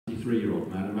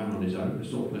93-year-old man, a man on his own, the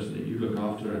sort of person that you look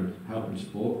after and help and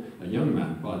support, a young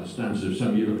man by the standards of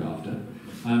some you look after,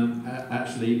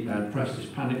 actually pressed his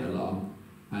panic alarm,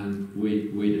 and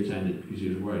we'd attended because he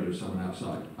was worried there was someone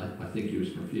outside. I think he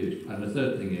was confused. And the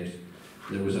third thing is,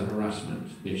 there was a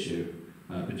harassment issue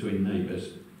between neighbours,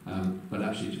 but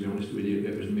actually, to be honest with you,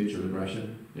 it was mutual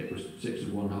aggression. It was 6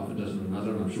 of one, half a dozen of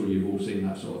another, and I'm sure you've all seen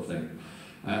that sort of thing.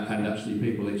 And actually,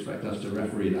 people expect us to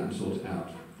referee that and sort it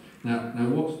out. Now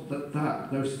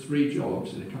those 3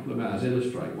 jobs in a couple of hours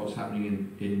illustrate what's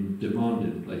happening in demand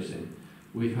in policing.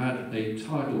 We've had a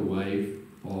tidal wave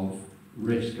of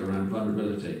risk around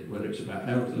vulnerability, whether it's about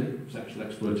elderly, sexual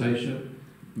exploitation,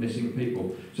 missing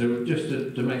people. So just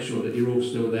to make sure that you're all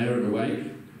still there and awake,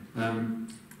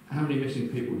 how many missing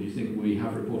people do you think we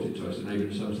have reported to us in Avon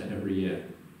and Somerset every year?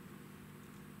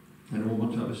 Anyone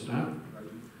want to have a stat?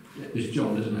 It's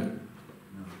John, isn't it?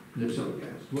 No. So,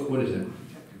 what is it?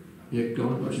 Yeah, go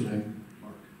on, what's your name?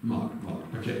 Mark.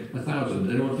 Okay, 1,000.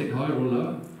 Anyone think higher or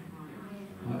lower?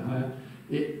 Higher.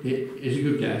 It is a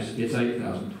good guess. It's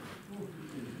 8,000.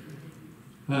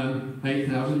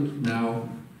 8,000 now.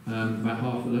 About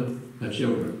half of them are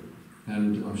children,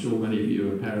 and I'm sure many of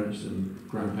you are parents and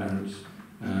grandparents.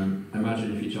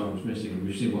 Imagine if your child was missing, and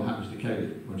we've seen what happens to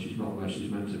Kaylee when she's not where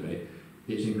she's meant to be.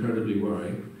 It's incredibly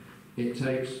worrying. It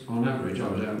takes, on average, I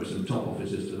was out with some top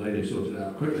officers today, they sorted it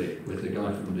out quickly with the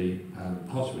guy from the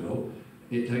hospital.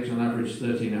 It takes on average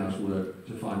 13 hours work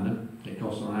to find them. It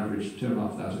costs on average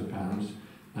 £2,500,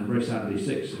 and very sadly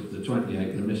 6 of the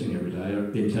 28 that are missing every day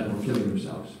are intent on killing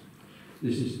themselves.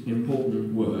 This is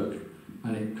important work,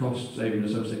 and it costs Avon and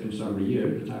Somerset Constabulary a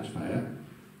year, the taxpayer,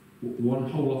 one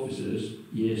whole officer's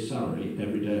year's salary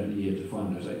every day of the year to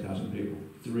find those 8,000 people.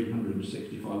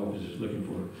 365 officers looking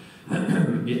for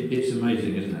them. It's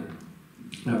amazing, isn't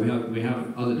it? Now we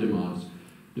have other demands.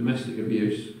 Domestic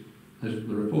abuse, as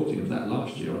the reporting of that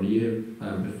last year on the year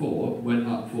before, went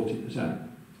up 40%.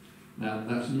 Now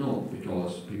that's not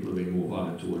because people are being more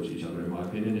violent towards each other, in my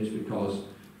opinion. It's because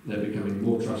they're becoming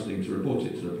more trusting to report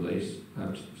it to the police.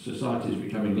 Society is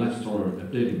becoming less tolerant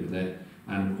of dealing with it,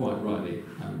 and quite rightly,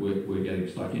 we're getting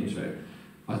stuck into it.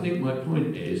 I think my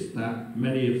point is that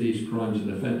many of these crimes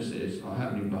and offences are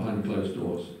happening behind closed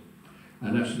doors.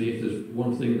 And actually, if there's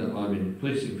one thing that I'm in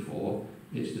policing for,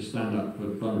 it's to stand up for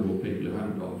vulnerable people who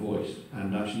haven't got a voice.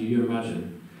 And actually, you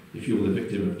imagine if you're the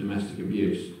victim of domestic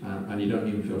abuse and you don't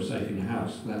even feel safe in your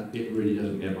house, that it really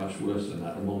doesn't get much worse than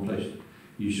that. The one place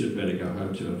you should better go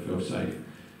home to and feel safe.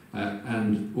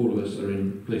 And all of us are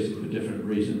in policing for different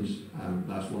reasons.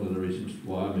 That's one of the reasons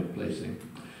why I'm in policing.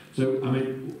 So, I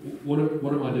mean, what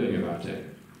am I doing about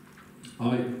it?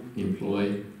 I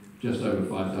employ just over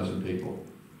 5,000 people.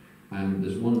 And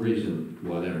there's one reason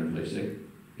why they're in policing.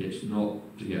 It's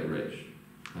not to get rich,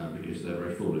 because they're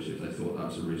very foolish if they thought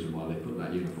that's the reason why they put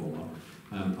that uniform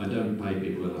on. I don't pay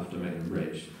people enough to make them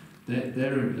rich.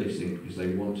 They're in policing because they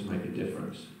want to make a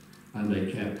difference. And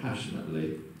they care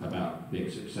passionately about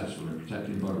being successful in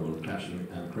protecting vulnerable and catching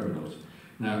criminals.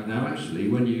 Now, actually,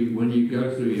 when you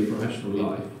go through your professional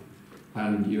life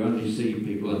and you only see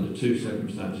people under 2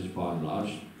 circumstances by and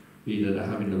large, either they're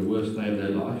having the worst day of their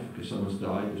life because someone's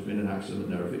died, there's been an accident,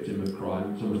 they're a victim of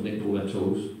crime, someone's nicked all their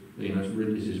tools, you know,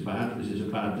 this is bad, this is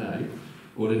a bad day,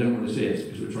 or they don't want to see us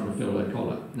because we're trying to fill their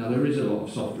collar. Now, there is a lot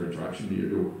of softer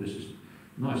interaction. This is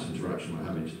nice interaction we're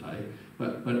having today,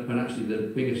 but actually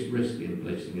the biggest risk in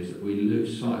policing is that we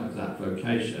lose sight of that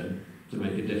vocation to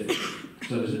make a difference.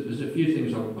 So there's a few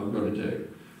things I've got to do.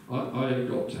 I've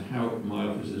got to help my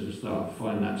officers and staff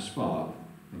find that spark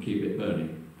and keep it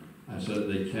burning, so that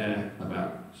they care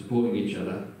about supporting each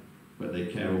other, but they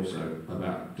care also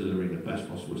about delivering the best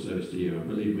possible service to you, and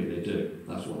believe me, they do.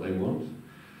 That's what they want.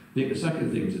 I think the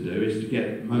second thing to do is to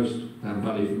get most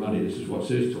value for money. This is what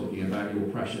Sue's talking about, your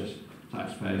precious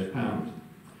taxpayers' pound.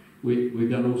 We've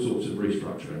done all sorts of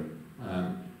restructuring.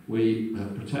 We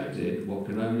have protected what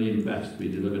can only in best be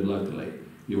delivered locally.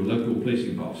 Your local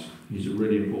policing boss, he's a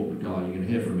really important guy. You're going to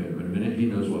hear from him in a minute. He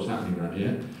knows what's happening around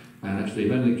here. And actually,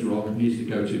 if anything's wrong, he's the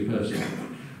go-to person.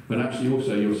 But actually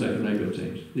also your safer neighbourhood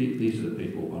teams. These are the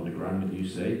people on the ground that you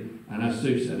see. And as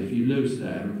Sue said, if you lose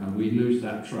them and we lose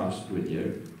that trust with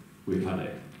you, we've had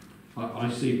it. I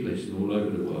see policing all over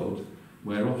the world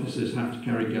where officers have to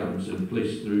carry guns and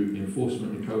police through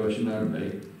enforcement and coercion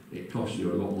only. It costs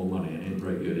you a lot more money and ain't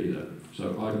very good either.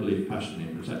 So I believe passionately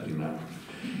in protecting that.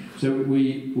 So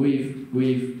we've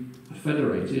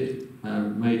federated,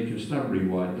 made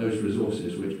constabulary-wide those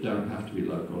resources which don't have to be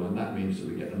local, and that means that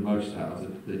we get the most out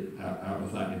of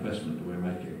that investment that we're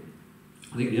making.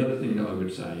 I think the other thing that I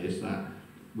would say is that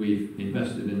we've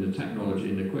invested in the technology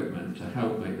and equipment to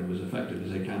help make them as effective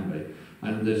as they can be.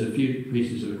 And there's a few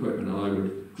pieces of equipment I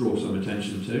would draw some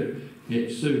attention to.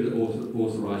 It's Sue that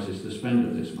authorises the spend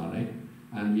of this money,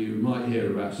 and you might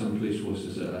hear about some police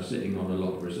forces that are sitting on a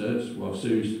lot of reserves, while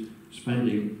Sue's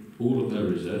spending all of her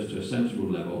reserves to a sensible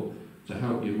level to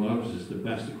help you officers the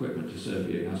best equipment to serve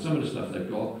you. Now, some of the stuff they've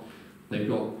got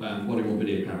body-worn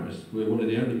video cameras. We're one of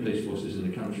the only police forces in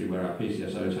the country where our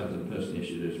PCSOs have them personally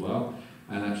issued as well.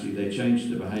 And actually, they changed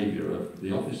the behaviour of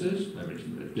the officers. Maybe it's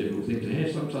a difficult thing to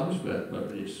hear sometimes, but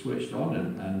it's switched on,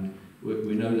 and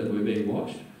we know that we're being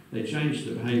watched. They changed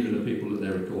the behaviour of the people that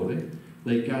they're recording.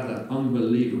 They gather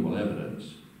unbelievable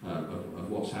evidence of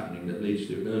what's happening that leads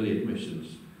to early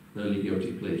admissions, early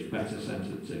guilty pleas, better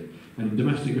sentencing. And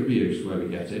domestic abuse, where we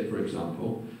get it, for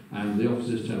example, and the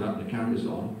officers turn up, the camera's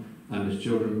on, and there's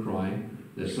children crying,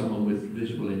 there's someone with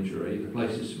visible injury, the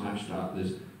place is smashed up,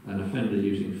 there's an offender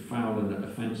using foul and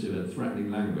offensive and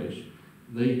threatening language.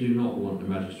 They do not want the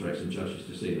magistrates and judges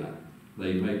to see that.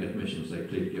 They make admissions, they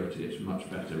plead guilty, it's much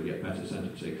better, we get better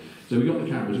sentencing. So we've got the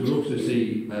cameras, we also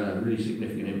see really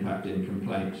significant impact in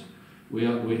complaints. We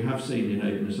have seen in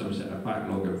Avon and Somerset a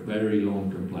backlog of very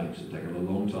long complaints that take a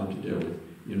long time to deal with.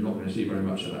 You're not going to see very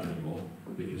much of that anymore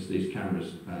because these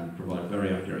cameras provide very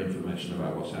accurate information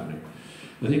about what's happening.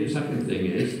 I think the second thing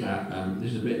is that,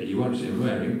 this is a bit that you won't see them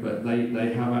wearing, but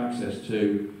they have access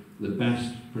to the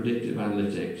best predictive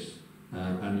analytics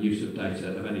and use of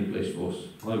data of any police force,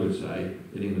 I would say,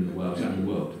 in England and Wales and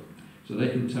the world. So they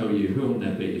can tell you who on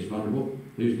their beat is vulnerable,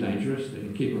 who's dangerous, they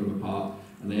can keep them apart,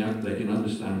 and they can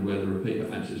understand where the repeat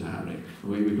offences are happening.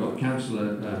 And we've got a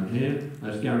counsellor here,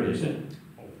 as Gary is it.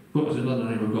 Put us another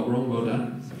name I've got wrong, well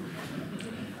done.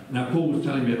 Now, Paul was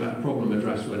telling me about a problem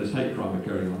address where there's hate crime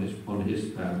occurring on his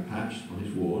patch, on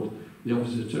his ward. The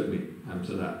officers took me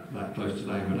to that close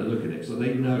today and had a look at it. So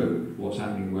they know what's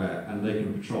happening where, and they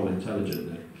can patrol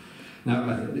intelligently. Now,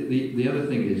 the other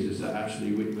thing is that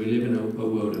actually we live in a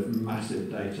world of massive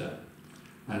data.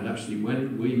 And actually,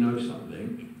 when we know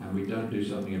something and we don't do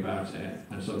something about it,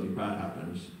 and something bad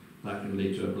happens, that can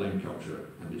lead to a blame culture.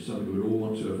 And it's something we all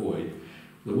want to avoid.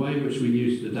 The way in which we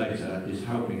use the data is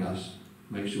helping us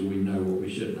make sure we know what we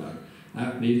should know.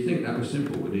 Now, you think that was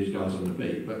simple with these guys on the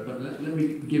beat, but let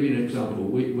me give you an example.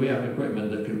 We have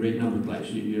equipment that can read number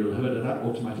plates. You've heard of that,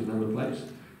 automatic number plates?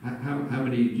 How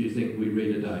many do you think we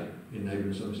read a day in Knowle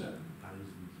and Somerset?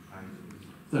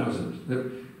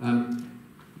 Thousands.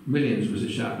 Millions was a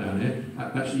shout down here.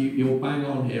 Actually, you're bang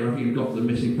on here. I think you've got the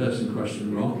missing person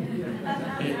question wrong.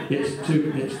 It's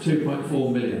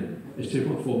 2.4 million. It's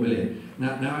 2.4 million.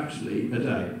 Now, actually, a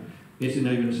day. It's in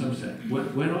Avon and Somerset.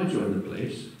 When I joined the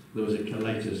police, there was a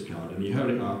collator's card, and you held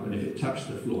it up, and if it touched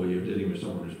the floor, you were dealing with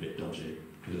someone who's a bit dodgy,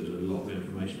 because there's a lot of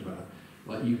information about it.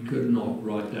 Like, you could not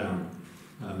write down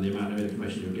the amount of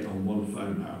information you'll get on one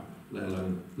phone now,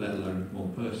 let alone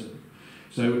one person.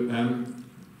 So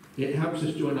it helps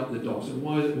us join up the dots. And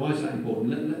why is that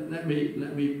important? Let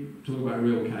me talk about a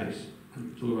real case,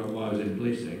 and talk about why I was in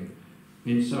policing.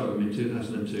 In Soham in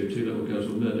 2002, 2 little girls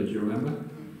were murdered, do you remember?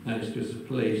 And it's because the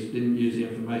police didn't use the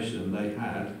information they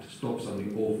had to stop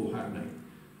something awful happening.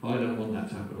 I don't want that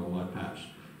to happen on my patch.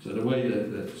 So the way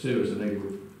that Sue has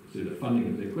enabled, through the funding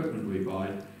of the equipment we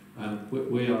buy,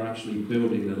 we are actually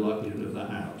building the likelihood of that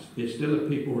out. It's still a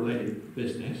people-related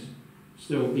business.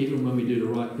 Still, even when we do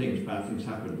the right things, bad things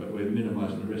happen, but we're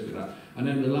minimising the risk of that. And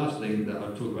then the last thing that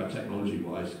I'll talk about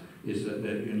technology-wise is that,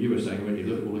 you were saying when you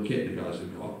look at all the kit the guys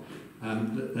have got,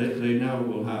 they now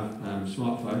will have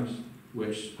smartphones,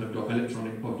 which have got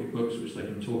electronic pocketbooks which they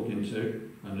can talk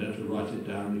into, and they don't have to write it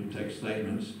down, you can take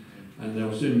statements, and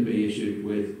they'll soon be issued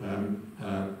with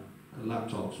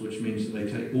laptops, which means that they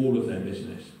take all of their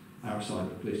business outside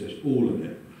the police station, all of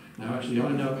it. Now actually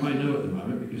I know at the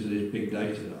moment, because of this big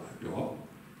data that I've got,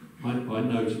 I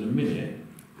know to the minute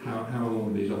how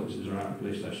long these officers are out of the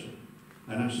police station.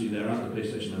 And actually they're out of the police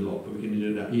station a lot, but we can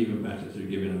do that even better through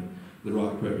giving them the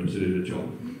right equipment to do the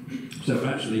job. So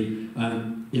actually, how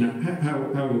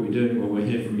are we doing? Well, we're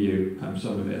here from you,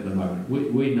 some of it at the moment.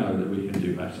 We know that we can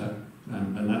do better,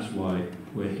 and that's why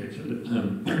we're here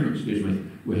to excuse me.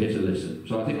 We're here to listen.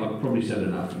 So I think I've probably said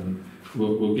enough, and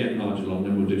we'll get Nigel on,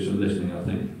 then we'll do some listening, I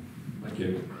think. Thank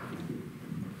you.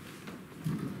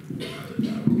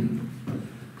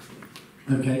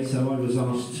 Okay, so I was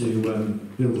asked to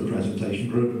build a presentation,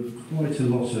 but quite a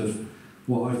lot of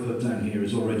what I've put down here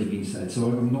has already been said, so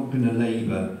I'm not going to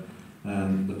labour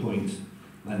the point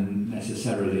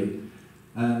necessarily.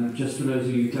 Just for those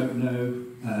of you who don't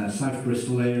know, South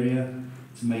Bristol area,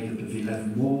 it's made up of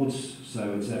 11 wards,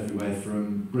 so it's everywhere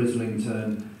from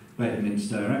Brislington,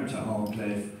 Bedminster, out to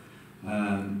Harcliffe,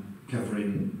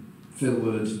 covering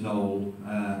Philwood, Knowle,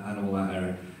 and all that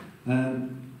area.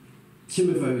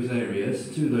 Two of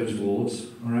those wards,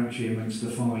 are actually amongst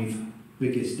the 5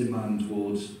 biggest demand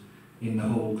wards in the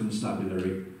whole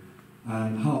constabulary.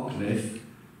 And Hartcliffe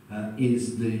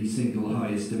is the single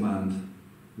highest demand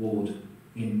ward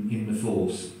in the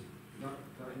force. That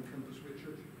encompasses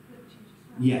Richard?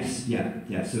 Yes,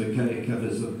 yeah. So it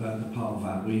covers a part of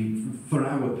that. For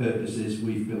our purposes,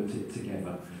 we've built it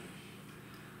together.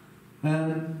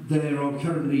 There are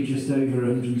currently just over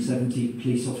 170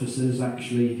 police officers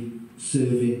actually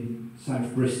serving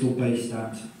South Bristol, based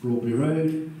at Broadbury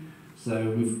Road.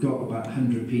 So we've got about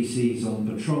 100 PCs on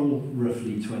patrol,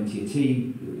 roughly 20 a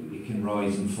team. It can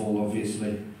rise and fall,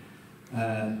 obviously.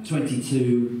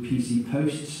 22 PC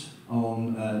posts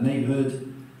on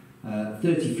neighbourhood,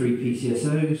 33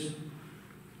 PCSOs,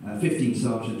 15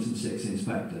 sergeants and 6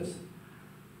 inspectors.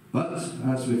 But,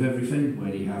 as with everything,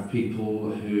 when you have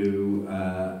people who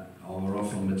are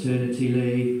off on maternity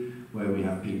leave, where we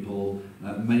have people,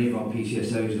 many of our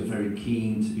PCSOs are very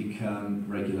keen to become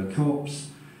regular cops,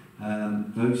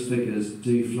 those figures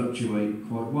do fluctuate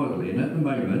quite wildly. And at the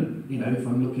moment, if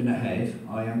I'm looking ahead,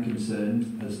 I am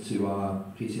concerned as to our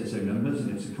PCSO numbers,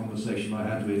 and it's a conversation I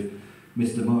had with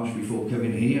Mr. Marsh before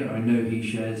coming here. I know he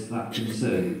shares that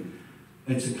concern.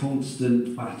 It's a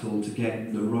constant battle to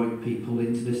get the right people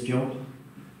into this job.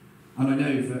 And I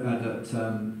know that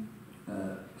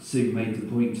Sue made the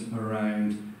point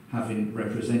around having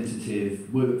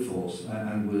representative workforce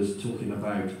and was talking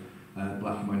about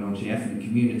black and minority ethnic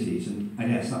communities, and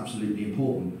yes, absolutely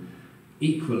important.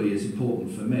 Equally as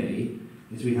important for me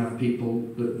is we have people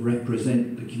that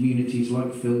represent the communities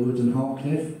like Philwood and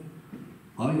Hartcliffe.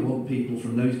 I want people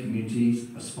from those communities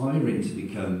aspiring to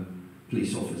become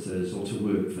police officers or to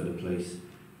work for the police.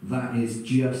 That is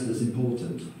just as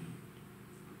important.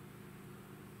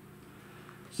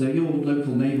 So your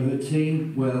local neighbourhood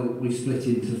team, well, we split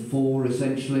into 4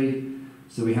 essentially.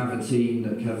 So we have a team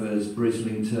that covers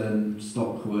Brislington,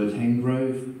 Stockwood,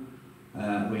 Hengrove.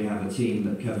 We have a team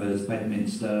that covers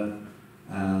Bedminster,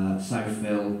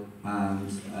 Southville,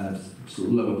 and sort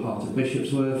of lower part of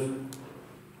Bishopsworth.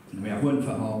 And we have one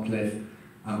for Hartcliffe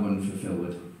and one for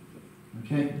Philwood.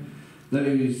 Okay?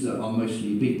 Those are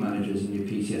mostly beat managers and your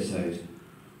PCSOs.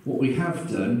 What we have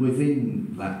done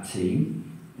within that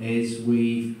team is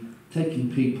we've taken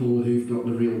people who've got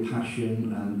the real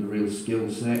passion and the real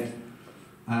skill set,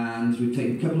 and we've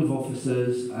taken a couple of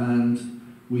officers and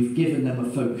we've given them a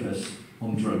focus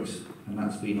on drugs, and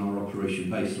that's been our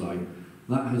operation baseline.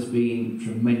 That has been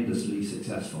tremendously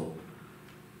successful.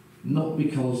 Not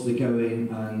because they're going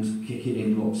and kicking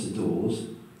in lots of doors,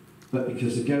 but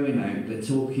because they're going out, they're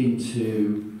talking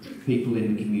to people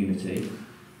in the community,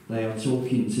 they are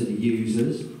talking to the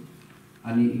users,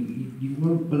 and you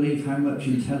won't believe how much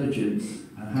intelligence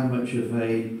and how much of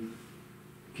a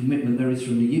commitment there is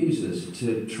from the users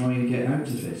to try and get out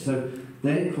of it. So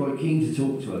they're quite keen to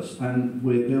talk to us, and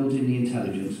we're building the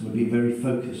intelligence, and we're being very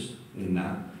focused in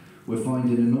that. We're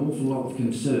finding an awful lot of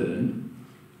concern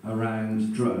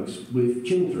around drugs with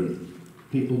children,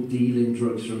 people dealing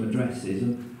drugs from addresses,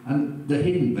 and the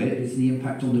hidden bit is the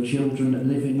impact on the children that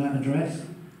live in that address.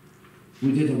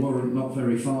 We did a warrant not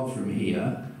very far from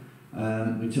here.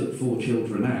 We took 4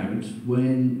 children out.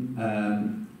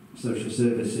 When social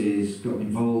services got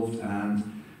involved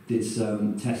and did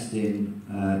some testing,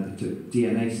 took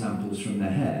DNA samples from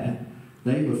their hair,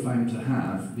 they were found to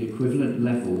have the equivalent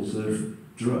levels of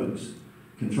drugs,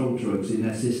 controlled drugs in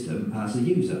their system as a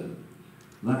user.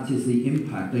 That is the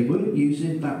impact. They weren't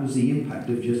using, that was the impact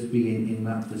of just being in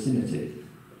that vicinity.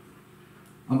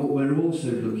 And what we're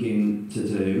also looking to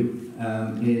do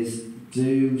is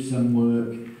do some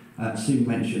work. Sue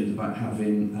mentioned about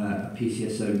having a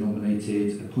PCSO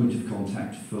nominated a point of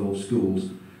contact for schools.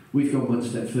 We've gone one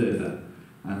step further,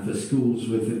 and for schools,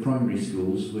 with primary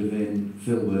schools within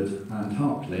Philwood and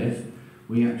Hartcliffe,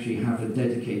 we actually have a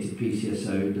dedicated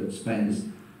PCSO that spends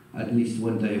at least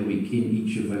 1 day a week in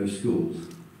each of those schools.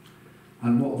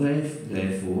 And what they're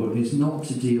there for is not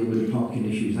to deal with the parking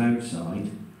issues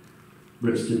outside,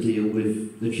 but it's to deal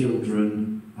with the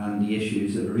children and the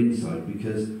issues that are inside,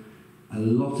 because a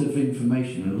lot of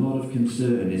information, a lot of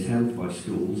concern is held by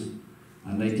schools,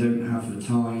 and they don't have the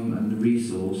time and the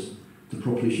resource to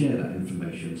properly share that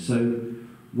information. So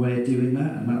we're doing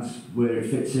that, and that's where it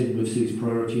fits in with Sue's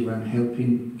priority around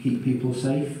helping keep people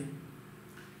safe.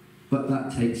 But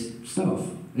that takes staff.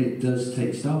 It does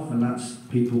take staff, and that's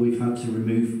people we've had to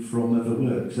remove from other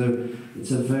work. So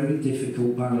it's a very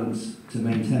difficult balance to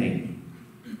maintain.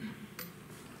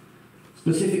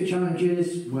 Specific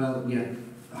challenges, well, yeah,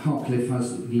 Hartcliffe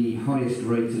has the highest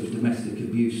rate of domestic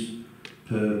abuse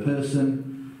per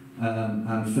person,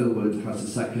 and Philwood has a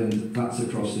second. That's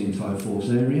across the entire force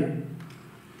area.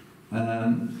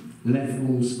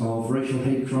 Levels of racial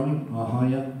hate crime are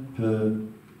higher per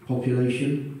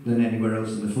population than anywhere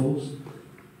else in the force.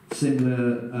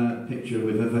 Similar picture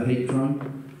with other hate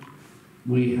crime.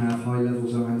 We have high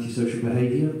levels of antisocial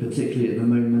behaviour, particularly at the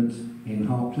moment in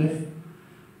Hartcliffe.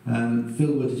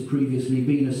 Philwood has previously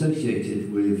been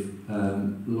associated with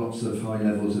lots of high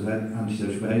levels of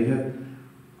antisocial behaviour.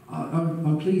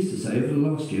 I'm pleased to say over the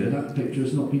last year that picture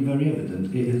has not been very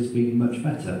evident. It has been much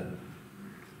better.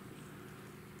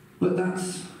 But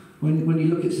that's, when you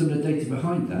look at some of the data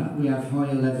behind that, we have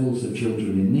higher levels of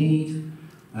children in need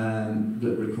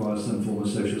that require some form of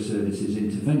social services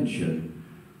intervention.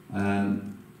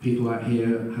 People out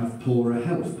here have poorer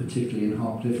health, particularly in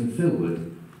Hartcliffe and Philwood.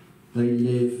 They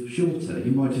live shorter.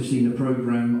 You might have seen a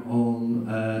programme on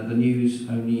the news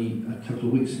only a couple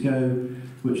of weeks ago,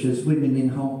 which says women in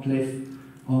Hartcliffe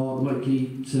are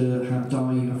likely to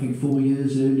die, I think, 4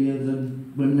 years earlier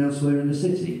than women elsewhere in the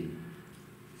city.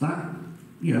 That,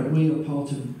 we are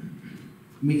part of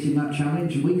meeting that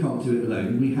challenge, and we can't do it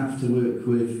alone. We have to work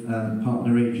with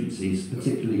partner agencies,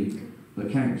 particularly the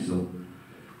council.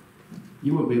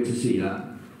 You won't be able to see that.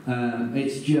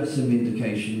 It's just an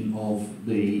indication of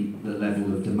the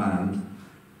level of demand.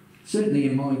 Certainly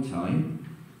in my time,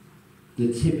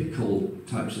 the typical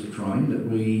types of crime that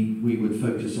we would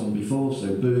focus on before,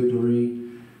 so burglary,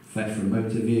 theft from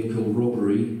motor vehicle,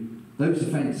 robbery, those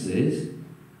offences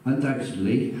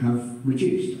undoubtedly have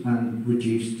reduced, and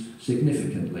reduced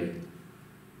significantly.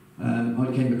 I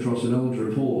came across an old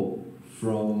report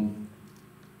from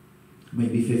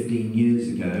maybe 15 years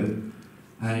ago,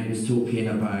 and it was talking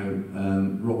about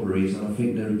robberies, and I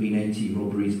think there had been 80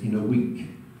 robberies in a week.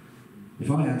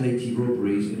 If I had 80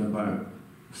 robberies in about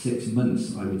 6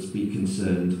 months, I would be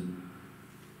concerned.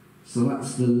 So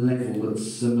that's the level that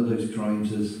some of those crimes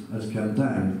has come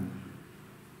down.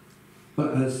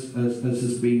 But as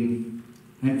has been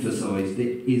emphasised,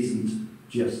 it isn't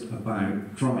just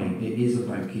about crime. It is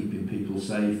about keeping people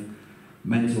safe,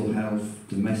 mental health,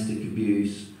 domestic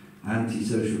abuse,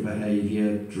 antisocial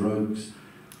behaviour, drugs,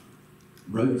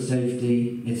 road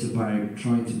safety. It's about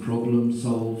trying to problem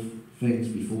solve things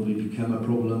before they become a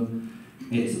problem.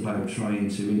 It's about trying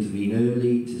to intervene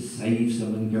early to save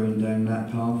someone going down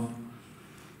that path.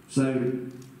 So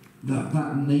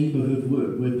that neighbourhood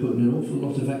work, we're putting an awful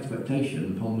lot of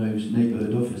expectation upon those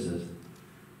neighbourhood officers.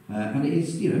 And it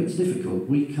is, it's difficult.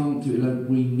 We can't do it alone.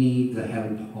 We need the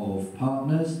help of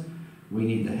partners. We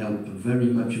need the help very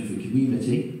much of the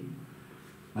community.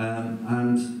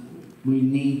 And we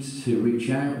need to reach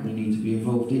out. We need to be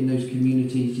involved in those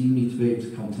communities. You need to be able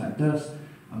to contact us.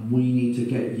 And we need to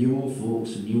get your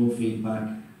thoughts and your feedback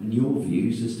and your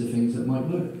views as to things that might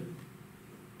work.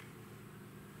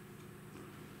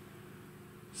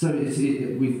 So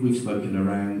we've spoken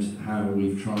around how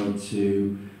we've tried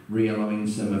to realign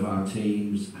some of our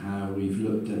teams, how we've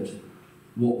looked at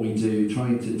what we do,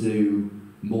 trying to do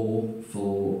more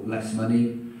for less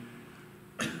money,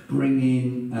 bring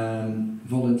in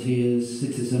volunteers,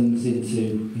 citizens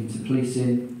into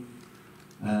policing,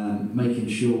 making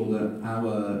sure that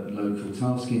our local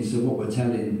tasking, so what we're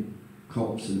telling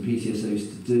cops and PCSOs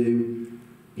to do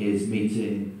is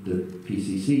meeting the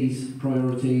PCC's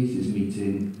priorities, is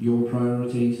meeting your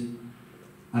priorities,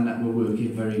 and that we're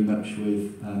working very much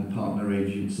with partner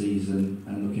agencies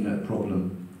and looking at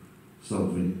problem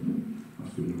solving.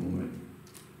 That's going the wrong way.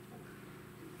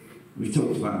 We've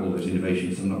talked about all those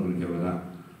innovations, so I'm not going to go with that.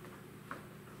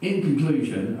 In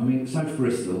conclusion, South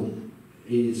Bristol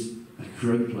is a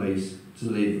great place to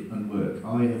live and work.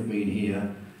 I have been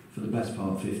here for the best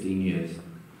part of 15 years.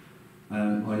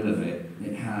 I love it.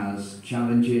 It has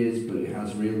challenges, but it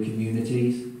has real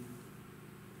communities.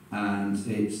 And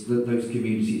it's that those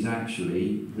communities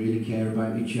actually really care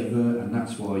about each other, and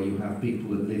that's why you have people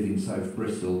that live in South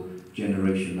Bristol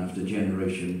generation after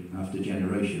generation after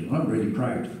generation. And I'm really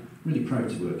proud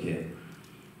to work here.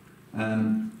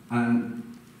 And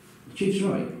the Chief's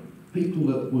right. People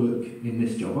that work in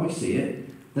this job, I see it,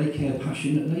 they care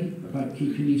passionately about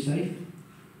keeping you safe.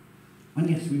 And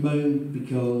yes, we moan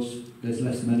because there's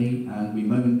less money, and we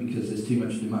moan because there's too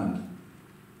much demand.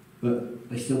 But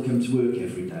they still come to work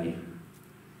every day,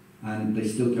 and they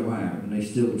still go out, and they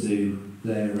still do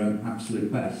their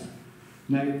absolute best.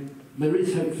 Now, there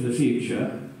is hope for the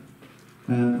future.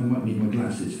 I might need my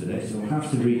glasses for this, so I'll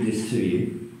have to read this to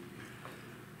you.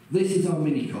 This is our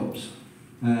mini-cops.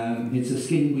 It's a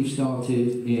scheme we've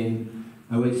started in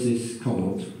Oasis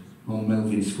Connaught on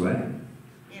Melvin Square.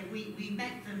 Yeah, we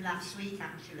met them last week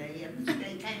actually.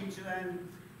 They came to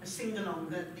a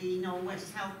sing-along at the Knowle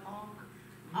West Health Park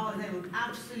Oh, they were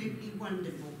absolutely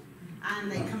wonderful.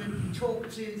 And they come and talk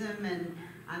to them,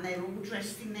 and they're all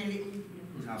dressed in their little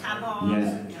tabards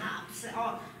and caps.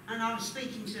 Oh, and I was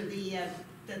speaking to the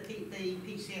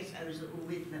PCSOs that were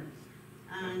with them.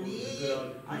 And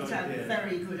it's a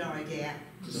very good idea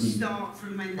to start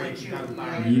from when they're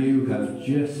children. You have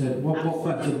just said, what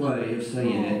better way of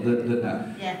saying it than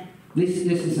that? Yeah. This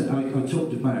is, I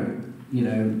talked about, you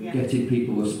know, getting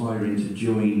people aspiring to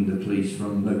join the police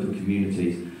from local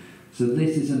communities. So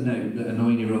this is a note that a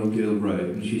 9-year-old girl wrote,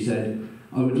 and she said,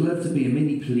 I would love to be a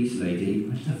mini police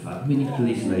lady. I love that, mini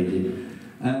police lady.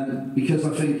 Because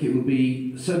I think it would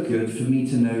be so good for me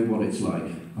to know what it's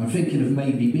like. I'm thinking of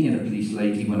maybe being a police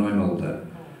lady when I'm older.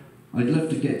 I'd love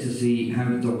to get to see how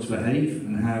the dogs behave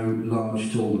and how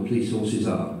large, tall the police horses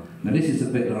are. Now this is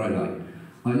the bit that I like.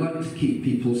 I like to keep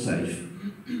people safe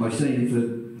by saying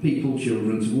for people,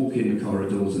 children, to walk in the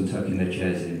corridors and tucking their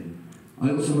chairs in. I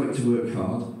also like to work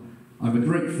hard. I'm a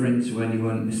great friend to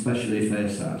anyone, especially if they're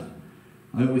sad.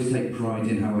 I always take pride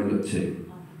in how I look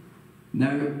too.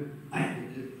 Now,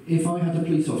 if I had a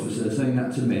police officer saying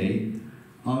that to me,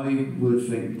 I would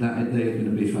think that they're going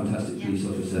to be a fantastic police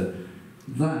officer.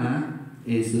 That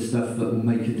is the stuff that will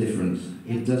make a difference.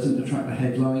 It doesn't attract the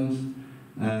headlines.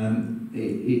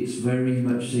 It's very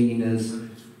much seen as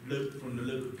from the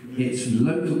local community. It's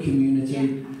local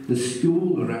community. The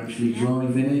school are actually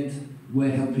driving it.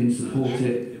 We're helping support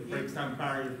it. It breaks down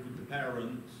barriers with the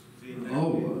parents.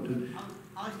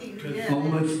 I think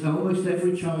almost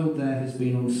every child there has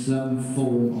been on some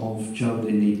form of child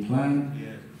in need plan.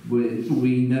 Yeah.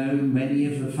 We know many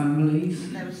of the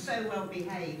families. They were so well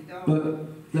behaved. Oh.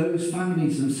 But those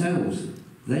families themselves,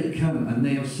 they come and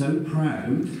they are so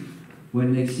proud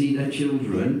when they see their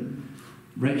children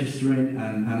registering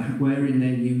and wearing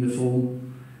their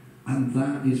uniform, and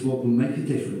that is what will make a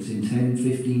difference in 10,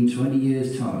 15, 20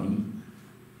 years' time.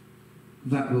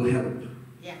 That will help.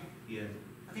 Yeah. Yeah.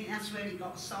 I think that's where it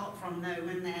got start from, though,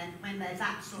 when they're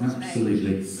that sort of age.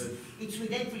 Absolutely. It's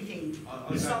with everything.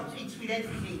 It's with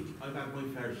everything. I've had my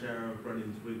fair share of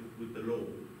run-ins with the law,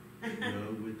 you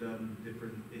know, with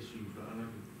different issues that I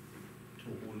never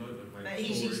talk all night about. But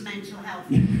his mental health.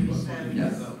 I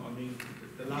So. mean,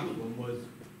 the last one was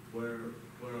where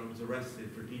I was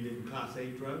arrested for dealing Class A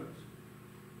drugs,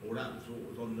 or that was what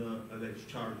was on the alleged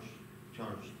charge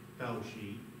bell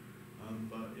sheet.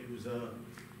 But it was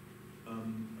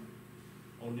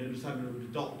on the understanding of the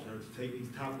doctor to take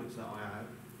these tablets that I had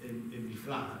in my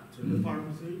flat to the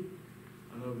pharmacy,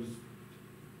 and I was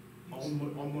on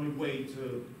my way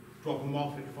to drop them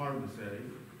off at the pharmacy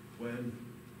when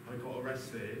I got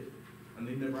arrested, and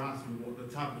they never asked me what the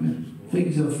tablets was for.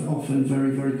 Things are often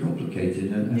very, very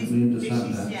complicated, and we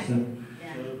understand that.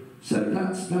 So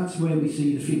that's where we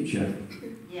see the future.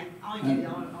 Yeah, I do.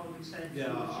 I would say.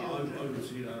 Yeah, I would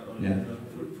see that.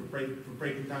 For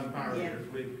breaking down barriers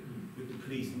with the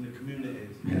police and the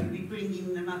communities. Yeah. And we'll be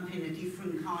bringing them up in a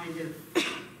different kind of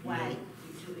way.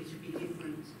 It would be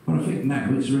different. Well, I think now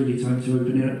it's really time to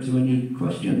open it up to any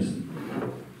questions.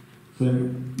 So,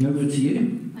 over to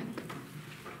you. Thank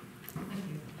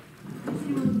you. Is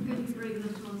anyone going to be brave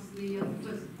enough to ask the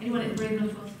first? Anyone brave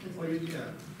enough to ask the first? Oh,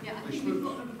 yeah. Yeah, I think we've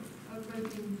got a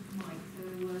roving mic, so...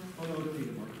 Oh, no, I don't need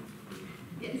a mic.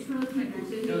 Yeah, it's for other people,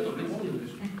 so... Yeah, I don't need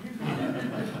this.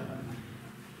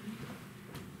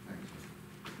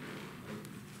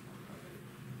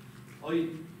 I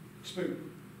spoke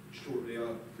shortly,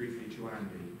 briefly to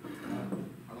Andy,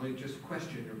 and I just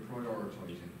questioned your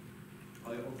prioritising.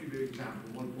 I'll give you an example.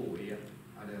 One boy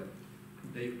had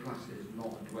they classed it as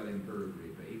not a dwelling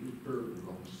burglary, but he was burgled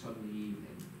on a Sunday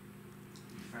evening.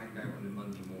 He found out on a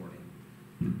Monday morning.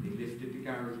 They lifted the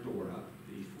garage door up,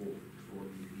 but he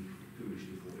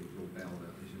foolishly thought it was all bailed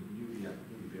up. He said, newly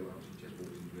built house, he just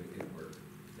walked into it, it worked.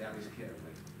 They had his kit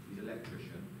away. He's an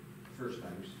electrician, first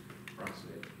house,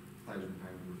 bracelet, £1,000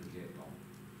 worth of kit on.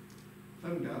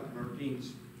 Phoned up, and our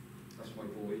dean's, that's my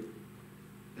boy,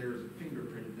 there's a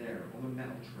fingerprint there on a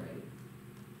metal tray.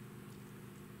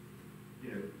 You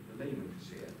know, the layman could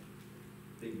see it.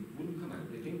 They wouldn't come out.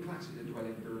 They didn't class it as a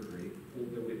dwelling burglary,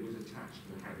 although it was attached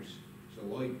to the house. So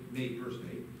me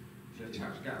personally, it's an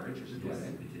attached garage, it's a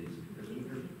dwelling. It is. A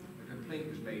complaint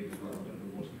was made as well. I don't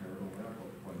know what's carried on. I got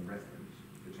one reference,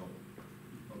 which I'll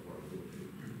what I will do.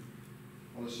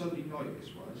 On a Sunday night,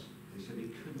 this was. They said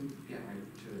they couldn't get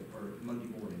out or Monday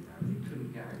morning now, they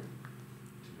couldn't get out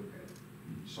to look at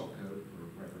Socko or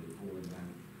whatever they call him now.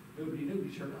 Nobody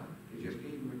turned up. They just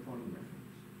gave him a crime reference.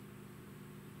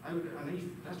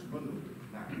 That's vulnerable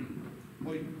now.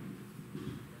 My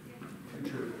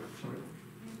future, sorry.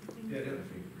 Yeah, the other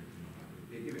thing,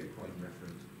 they give it a crime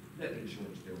reference. Let the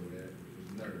insurance deal with it. If it was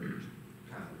nerved,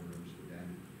 can't.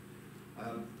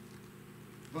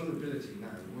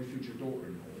 my future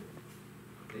daughter-in-law,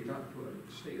 they've had to put a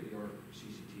state-of-the-art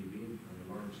CCTV and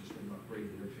alarm system,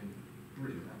 upgraded everything,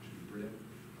 brilliant, absolutely brilliant.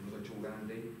 And as I told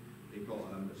Andy, they've got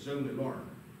a zone alarm,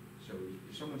 so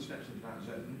if someone steps into that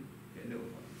zone, get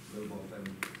notified, mobile phone,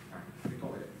 bang, they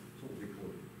got it, it's all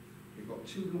recorded. They've got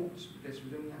 2 lots, but this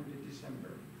was only happened in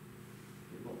December.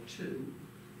 They've got 2,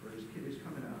 where this kid is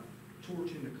coming out,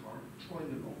 torching the car,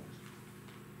 trying the locks,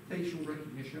 facial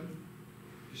recognition,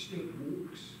 distinct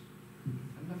walks,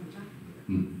 and nothing's happening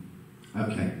here.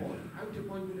 Okay. Why? How did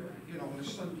why would it, you know, on a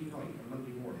Sunday night, a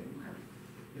Monday morning,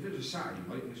 if it was a Saturday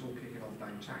night and it's all kicking off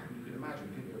downtown, you can imagine,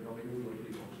 couldn't you? I mean, all the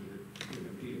police officers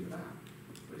are dealing with that.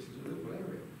 But this is a local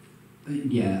area.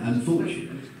 Yeah, unfortunately.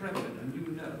 And it's prevalent, and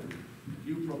you know,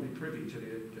 you're probably privy to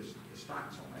the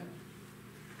stats on it.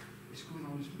 It's going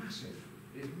on, it's massive.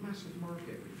 It's a massive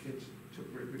market with kids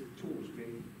took with tools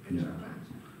being into our bands.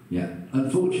 Yeah,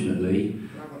 unfortunately,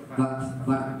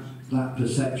 that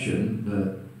perception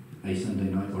that a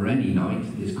Sunday night or any night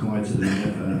is quieter than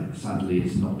ever, sadly,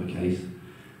 is not the case.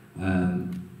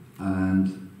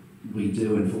 And we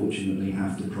do unfortunately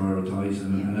have to prioritise,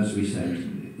 and as we said,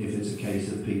 if it's a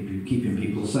case of keeping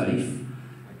people safe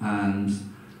and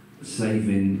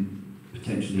saving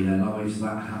potentially their lives,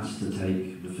 that has to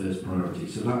take the first priority.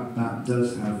 So that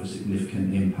does have a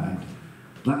significant impact.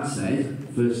 That said,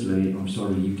 firstly, I'm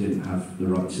sorry you didn't have the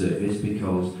right service,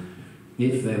 because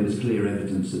if there was clear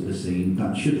evidence at the scene,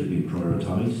 that should have been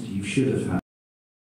prioritised. You should have had